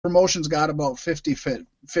promotions got about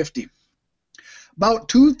 50-50. About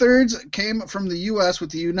 2/3 came from the U.S.,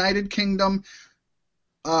 with the United Kingdom,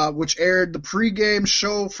 which aired the pregame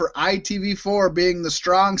show for ITV4, being the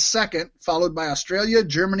strong second, followed by Australia,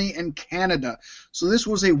 Germany, and Canada. So this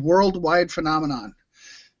was a worldwide phenomenon.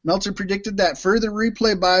 Meltzer predicted that further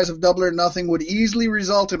replay buys of Double or Nothing would easily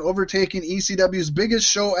result in overtaking ECW's biggest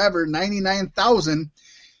show ever, 99,000,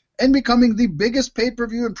 and becoming the biggest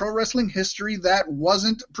pay-per-view in pro wrestling history that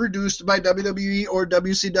wasn't produced by WWE or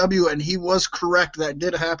WCW, and he was correct. That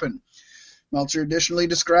did happen. Meltzer additionally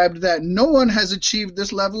described that no one has achieved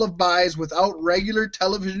this level of buys without regular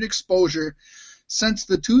television exposure since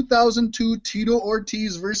the 2002 Tito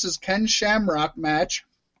Ortiz versus Ken Shamrock match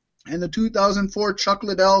and the 2004 Chuck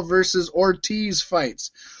Liddell versus Ortiz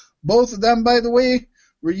fights. Both of them, by the way,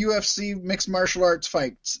 were UFC mixed martial arts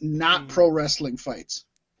fights, not pro wrestling fights.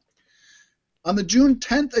 On the June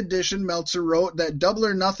 10th edition, Meltzer wrote that Double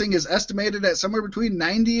or Nothing is estimated at somewhere between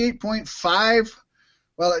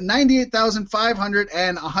 98,500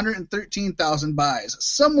 and 113,000 buys.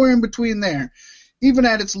 Somewhere in between there. Even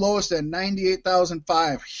at its lowest end,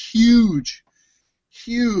 98,005. Huge.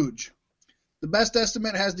 Huge. The best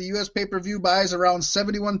estimate has the U.S. pay-per-view buys around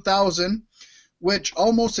 71,000, which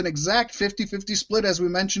almost an exact 50-50 split, as we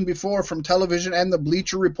mentioned before, from television and the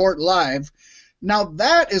Bleacher Report Live. Now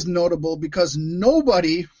that is notable because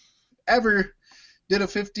nobody ever did a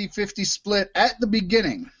 50-50 split at the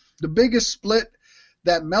beginning. The biggest split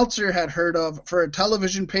that Meltzer had heard of for a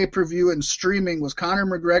television pay-per-view and streaming was Conor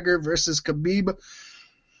McGregor versus Khabib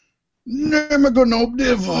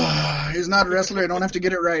Nurmagomedov. He's not a wrestler. I don't have to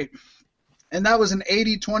get it right. And that was an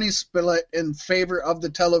 80-20 split in favor of the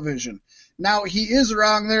television. Now, he is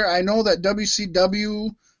wrong there. I know that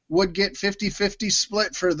WCW would get 50-50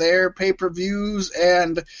 split for their pay-per-views,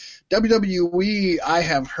 and WWE, I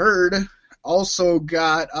have heard, also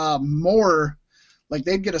got more, like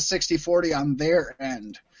they'd get a 60-40 on their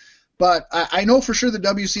end. But I know for sure the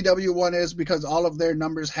WCW one is because all of their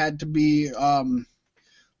numbers had to be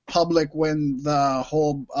public when the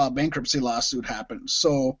whole bankruptcy lawsuit happened.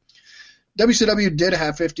 So WCW did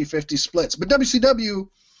have 50-50 splits, but WCW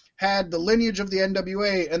had the lineage of the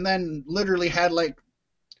NWA and then literally had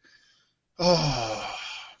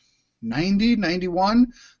 90,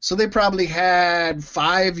 91. So they probably had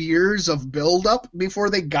 5 years of build-up before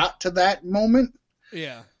they got to that moment.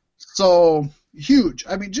 Yeah. So huge.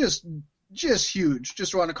 I mean, just huge.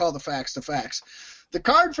 Just want to call the facts the facts. The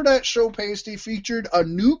card for that show, Pasty, featured a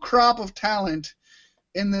new crop of talent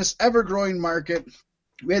in this ever-growing market.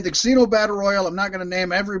 We had the Casino Battle Royal. I'm not going to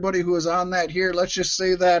name everybody who was on that here. Let's just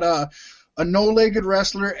say that a no-legged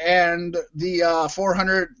wrestler and the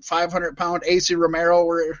 400, 500-pound AC Romero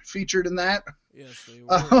were featured in that. Yes, they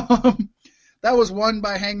were. That was won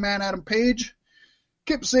by Hangman Adam Page.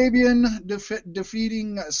 Kip Sabian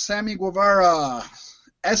defeating Sammy Guevara.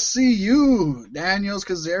 SCU, Daniels,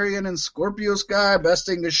 Kazarian, and Scorpio Sky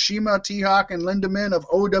besting Nishima, T-Hawk, and Lindaman of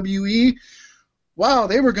OWE. Wow,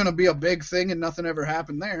 they were going to be a big thing, and nothing ever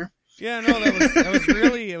happened there. Yeah, no, that was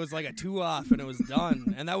really, it was like a 2-off, and it was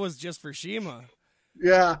done. And that was just for Shima.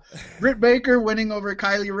 Yeah. Britt Baker winning over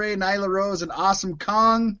Kylie Ray, Nyla Rose, and Awesome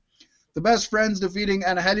Kong. The Best Friends defeating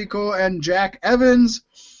Anahediko and Jack Evans.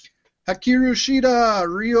 Hikaru Shida,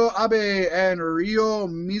 Ryo Abe, and Ryo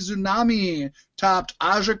Mizunami topped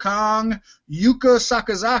Aja Kong, Yuka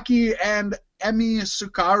Sakazaki, and Emi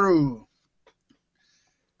Sukaru.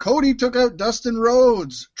 Cody took out Dustin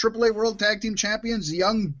Rhodes. AAA World Tag Team Champions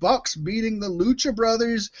Young Bucks beating the Lucha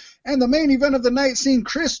Brothers. And the main event of the night seen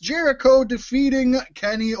Chris Jericho defeating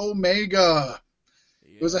Kenny Omega.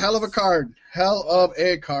 Yes. It was a hell of a card. Hell of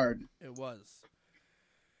a card. It was.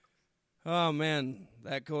 Oh, man.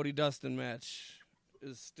 That Cody-Dustin match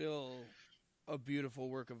is still a beautiful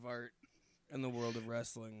work of art in the world of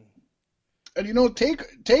wrestling. And, you know,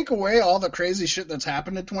 take away all the crazy shit that's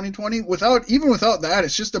happened in 2020. Even without that,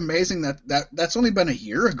 it's just amazing that's only been a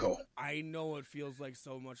year ago. I know it feels like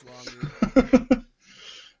so much longer.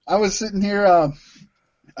 I was sitting here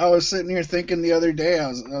thinking the other day, I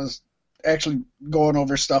was actually going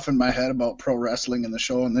over stuff in my head about pro wrestling and the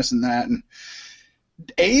show and this and that, and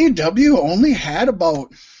AEW only had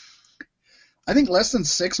about, I think, less than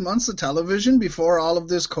 6 months of television before all of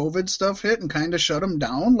this COVID stuff hit and kind of shut them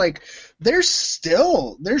down. Like, their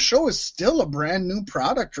show is still a brand new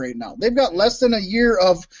product right now. They've got less than a year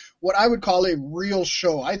of what I would call a real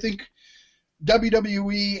show. I think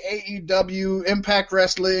WWE, AEW, Impact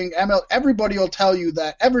Wrestling, ML, everybody will tell you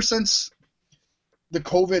that ever since the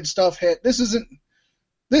COVID stuff hit, this isn't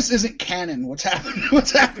this isn't canon. What's happening?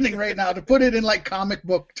 What's happening right now? To put it in like comic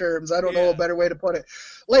book terms, I don't know a better way to put it.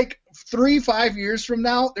 Like 3-5 years from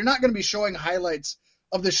now, they're not going to be showing highlights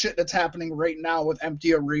of the shit that's happening right now with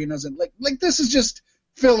empty arenas and like this is just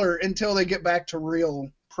filler until they get back to real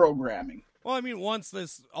programming. Well, I mean, once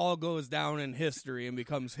this all goes down in history and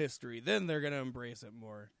becomes history, then they're going to embrace it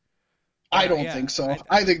more. I don't think so.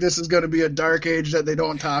 I think this is going to be a dark age that they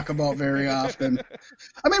don't talk about very often.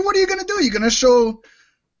 I mean, what are you going to do? You're going to show,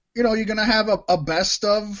 you're going to have a best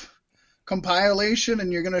of compilation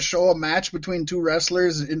and you're going to show a match between two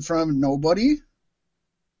wrestlers in front of nobody?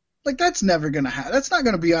 Like, that's never going to happen. That's not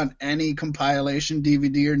going to be on any compilation,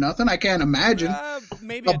 DVD or nothing. I can't imagine.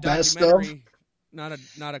 Maybe a documentary, not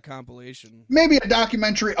a compilation. Maybe a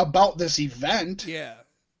documentary about this event. Yeah.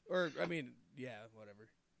 Or, I mean, yeah, whatever.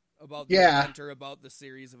 About the event or about the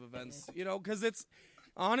series of events. Because it's,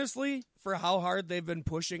 honestly, for how hard they've been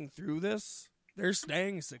pushing through this, they're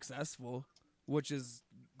staying successful, which is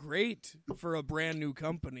great for a brand new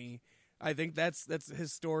company. I think that's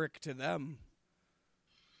historic to them.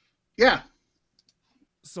 Yeah.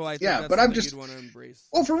 So I think that's but something you'd want to embrace.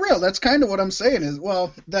 Well, for real, that's kind of what I'm saying is,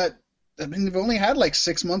 they've only had like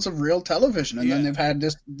 6 months of real television, and then they've had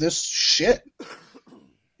this shit.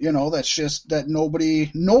 That's just that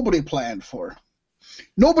nobody planned for.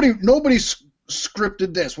 Nobody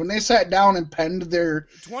scripted this. When they sat down and penned their,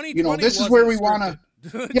 this is where we want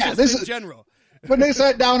to. Yeah, this is general. When they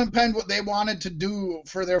sat down and penned what they wanted to do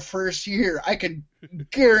for their first year, I can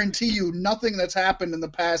guarantee you nothing that's happened in the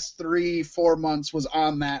past 3-4 months was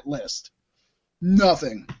on that list.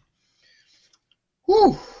 Nothing.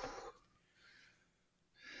 Whew.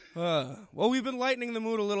 Well, we've been lightening the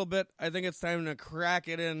mood a little bit. I think it's time to crack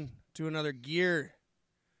it in to another gear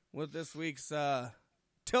with this week's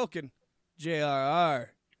Tilkin JRR.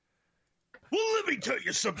 Well, let me tell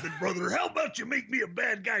you something, brother. How about you make me a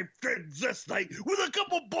bad guy transvestite with a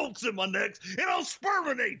couple bolts in my neck, and I'll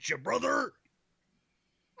sperminate you, brother.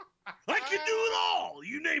 I can do it all.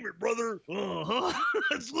 You name it, brother. Uh-huh.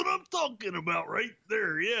 That's what I'm talking about right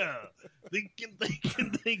there, yeah. Thinking.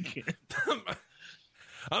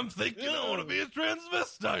 I'm thinking I want to be a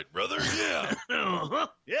transvestite, brother, yeah. Uh-huh.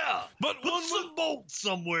 Yeah. But put some bolts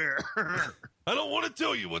somewhere. I don't want to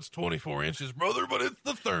tell you what's 24 inches, brother, but it's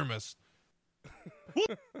the thermos.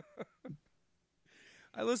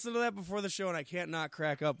 I listened to that before the show, and I can't not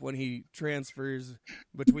crack up when he transfers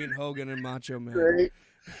between Hogan and Macho Man. Great.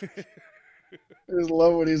 I just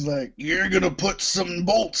love when he's like, "You're gonna put some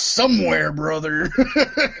bolts somewhere, brother."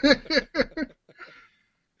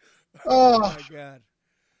 Oh my God.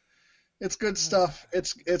 It's good stuff.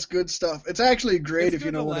 It's good stuff. It's actually great if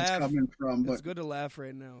you know what it's coming from. But it's good to laugh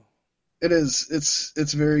right now. It is.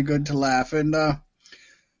 It's very good to laugh. And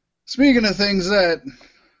speaking of things that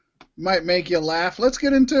might make you laugh, let's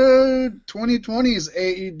get into 2020's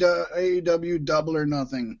AEW Double or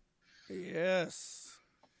Nothing. Yes.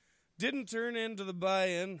 Didn't turn into the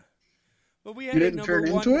buy-in, but we had you didn't turn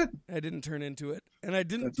into it? I didn't turn into it, and I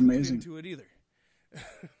didn't That's turn amazing. into it either.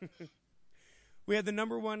 We had the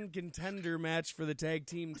number one contender match for the tag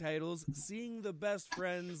team titles, seeing the best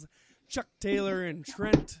friends Chuck Taylor and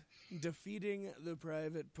Trent defeating the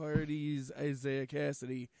Private Parties, Isaiah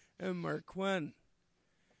Cassidy and Mark Quinn.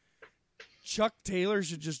 Chuck Taylor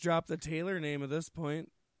should just drop the Taylor name at this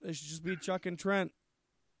point. They should just be Chuck and Trent.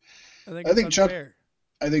 I think unfair.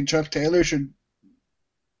 I think Chuck Taylor should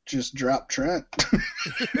just drop Trent.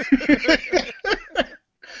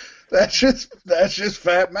 That's just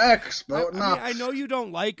Fat Max. I know you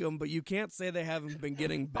don't like them, but you can't say they haven't been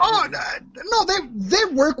getting better. Oh no, they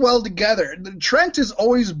work well together. Trent is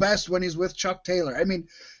always best when he's with Chuck Taylor. I mean,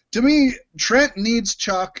 to me, Trent needs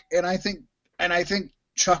Chuck, and I think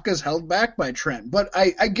Chuck is held back by Trent. But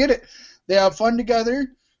I get it. They have fun together.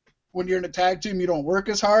 When you're in a tag team, you don't work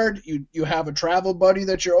as hard. You have a travel buddy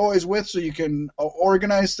that you're always with, so you can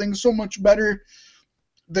organize things so much better.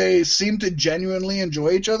 They seem to genuinely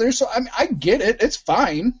enjoy each other, so I get it. It's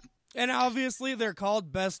fine. And obviously, they're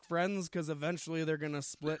called best friends because eventually they're gonna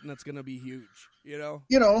split, and it's gonna be huge. Yeah,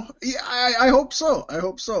 I hope so.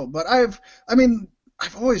 But I've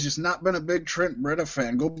always just not been a big Trent Beretta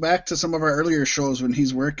fan. Go back to some of our earlier shows when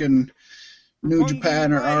he's working New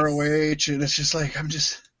Japan or ROH, and it's just like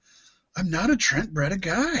I'm not a Trent Beretta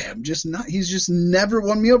guy. I'm just not. He's just never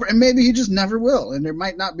won me over, and maybe he just never will, and there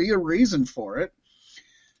might not be a reason for it.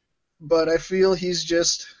 But I feel he's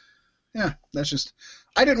just, that's just.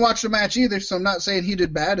 I didn't watch the match either, so I'm not saying he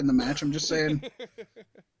did bad in the match. I'm just saying.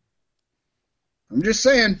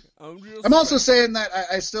 I'm also saying that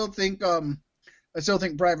I still think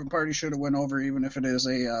Private Party should have went over, even if it is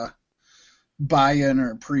a buy-in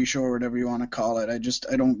or pre-show or whatever you want to call it. I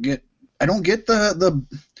don't get the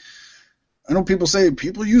I know people say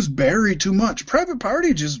people use Barry too much. Private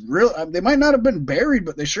Party just they might not have been buried,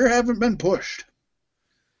 but they sure haven't been pushed.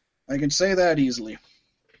 I can say that easily.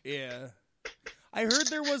 Yeah. I heard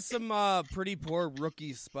there was some pretty poor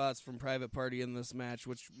rookie spots from Private Party in this match,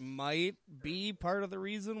 which might be part of the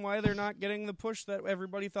reason why they're not getting the push that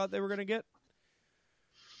everybody thought they were going to get.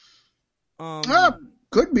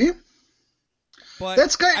 Could be. But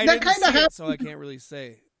that kind of happened. So I can't really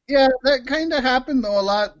say. Yeah, that kind of happened though a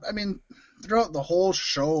lot. I mean, throughout the whole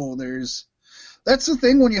show, that's the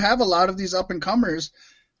thing when you have a lot of these up and comers.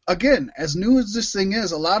 Again, as new as this thing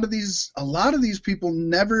is, a lot of these people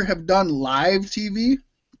never have done live TV.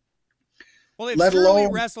 Well, they've certainly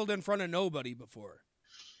wrestled in front of nobody before.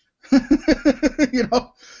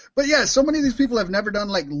 But yeah, so many of these people have never done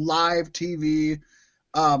like live TV,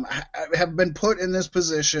 have been put in this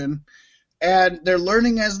position, and they're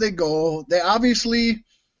learning as they go. They obviously,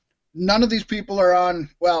 none of these people are on,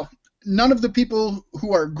 well, none of the people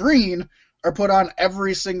who are green are put on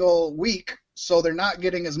every single week, so they're not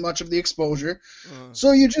getting as much of the exposure.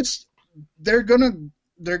 So they're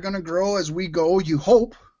gonna grow as we go, you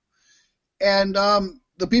hope. And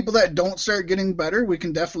the people that don't start getting better, we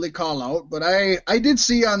can definitely call out. But I did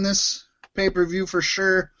see on this pay-per-view for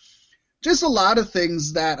sure just a lot of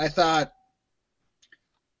things that I thought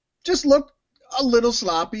just looked a little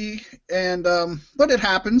sloppy, and but it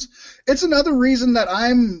happens. It's another reason that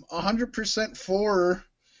I'm 100% for,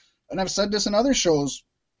 and I've said this in other shows,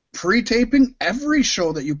 pre-taping every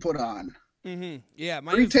show that you put on. Mm-hmm. Yeah,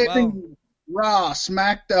 pre-taping Raw,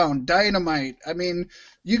 SmackDown, Dynamite. I mean,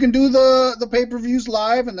 you can do the pay-per-views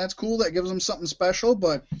live, and that's cool. That gives them something special.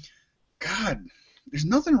 But God, there's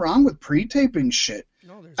nothing wrong with pre-taping shit.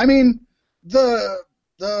 No, I mean, the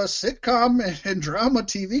sitcom and drama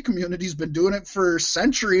TV community's been doing it for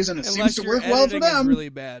centuries, and it seems to work well for them. Is really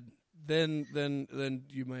bad, then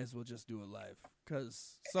you might as well just do it live,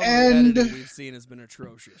 because some of the editing we've seen has been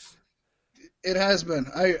atrocious. It has been.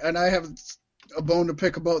 I have a bone to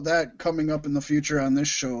pick about that coming up in the future on this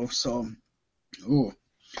show. So, ooh.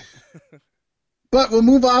 But we'll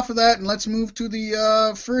move off of that, and let's move to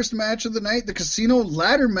the first match of the night, the Casino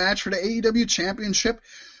Ladder match for the AEW Championship.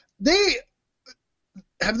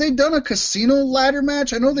 Have they done a Casino Ladder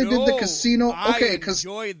match? I know they did the Casino. Okay, I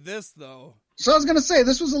enjoyed this though. So I was gonna say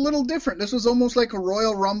this was a little different. This was almost like a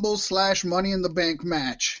Royal Rumble / Money in the Bank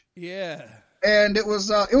match. Yeah. And it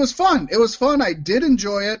was fun. It was fun. I did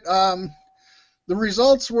enjoy it. The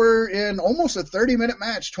results were in almost a 30-minute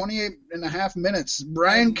match, 28 and a half minutes.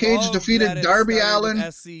 Brian Cage defeated Darby Allin,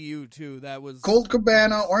 SCU too. That was Colt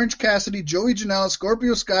Cabana, Orange Cassidy, Joey Janela,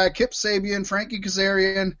 Scorpio Sky, Kip Sabian, Frankie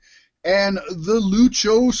Kazarian, and the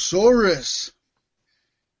Luchasaurus.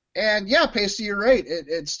 And yeah, Pasty, you're right.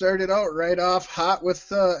 It started out right off hot with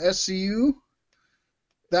SCU.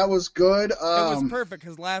 That was good. It was perfect,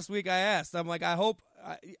 because last week I asked, I'm like, I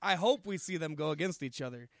hope we see them go against each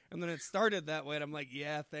other. And then it started that way, and I'm like,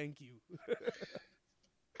 yeah, thank you.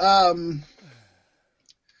 I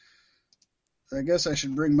guess I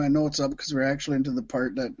should bring my notes up, because we're actually into the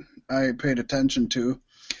part that I paid attention to.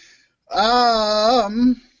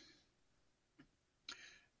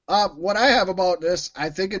 What I have about this, I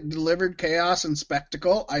think it delivered chaos and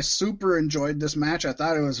spectacle. I super enjoyed this match. I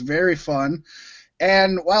thought it was very fun.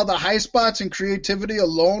 And while the high spots and creativity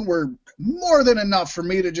alone were more than enough for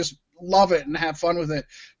me to just love it and have fun with it,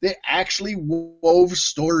 they actually wove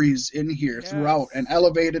stories in here throughout and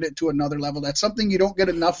elevated it to another level. That's something you don't get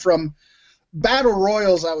enough from battle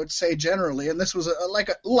royals, I would say, generally. And this was like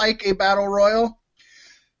a battle royal.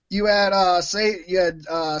 You had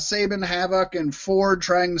Sabin, Havoc, and Ford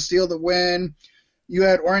trying to steal the win. You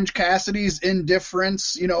had Orange Cassidy's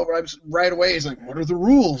indifference. Right away he's like, "What are the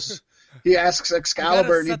rules?" He asks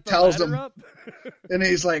Excalibur, and he tells him, and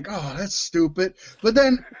he's like, "Oh, that's stupid." But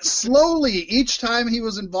then slowly, each time he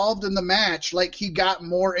was involved in the match, like he got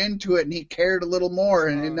more into it and he cared a little more,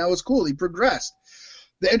 and that was cool. He progressed.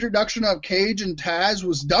 The introduction of Cage and Taz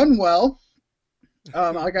was done well.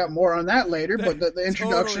 I got more on that later, but the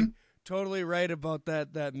introduction. Totally right about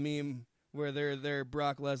that meme where they're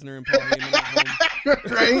Brock Lesnar and Paul Heyman at home.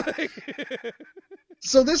 Right?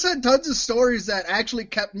 So this had tons of stories that actually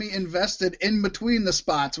kept me invested in between the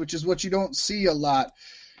spots, which is what you don't see a lot.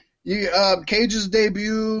 Cage's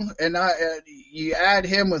debut, and you add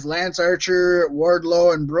him with Lance Archer,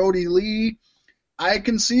 Wardlow, and Brody Lee. I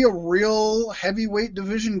can see a real heavyweight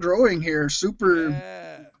division growing here.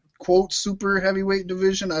 Quote, super heavyweight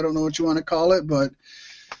division. I don't know what you want to call it, but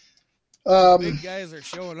big guys are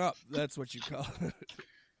showing up. That's what you call it.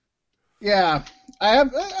 Yeah, I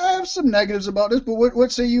have some negatives about this, but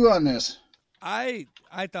what say you on this? I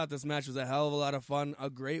thought this match was a hell of a lot of fun,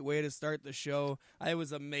 a great way to start the show. I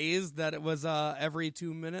was amazed that it was every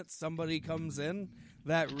 2 minutes somebody comes in.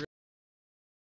 That